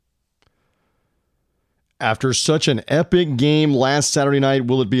After such an epic game last Saturday night,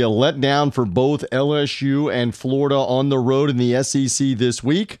 will it be a letdown for both LSU and Florida on the road in the SEC this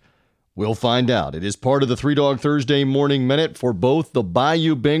week? We'll find out. It is part of the Three Dog Thursday Morning Minute for both the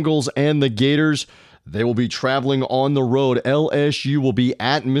Bayou Bengals and the Gators. They will be traveling on the road. LSU will be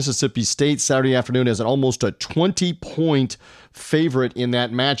at Mississippi State Saturday afternoon as almost a 20-point favorite in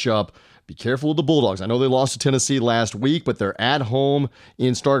that matchup. Be careful with the Bulldogs. I know they lost to Tennessee last week, but they're at home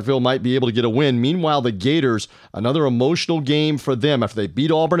in Starkville, might be able to get a win. Meanwhile, the Gators, another emotional game for them. After they beat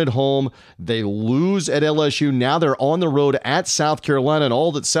Auburn at home, they lose at LSU. Now they're on the road at South Carolina, and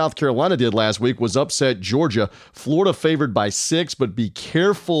all that South Carolina did last week was upset Georgia. Florida favored by 6, but be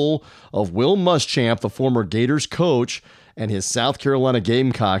careful of Will Muschamp, the former Gators coach, and his South Carolina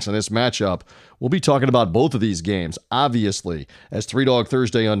Gamecocks in this matchup. We'll be talking about both of these games, obviously, as Three Dog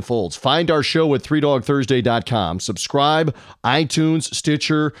Thursday unfolds. Find our show at threedogthursday.com. Subscribe, iTunes,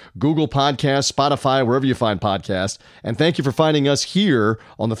 Stitcher, Google Podcasts, Spotify, wherever you find podcasts. And thank you for finding us here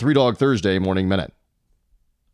on the Three Dog Thursday Morning Minute.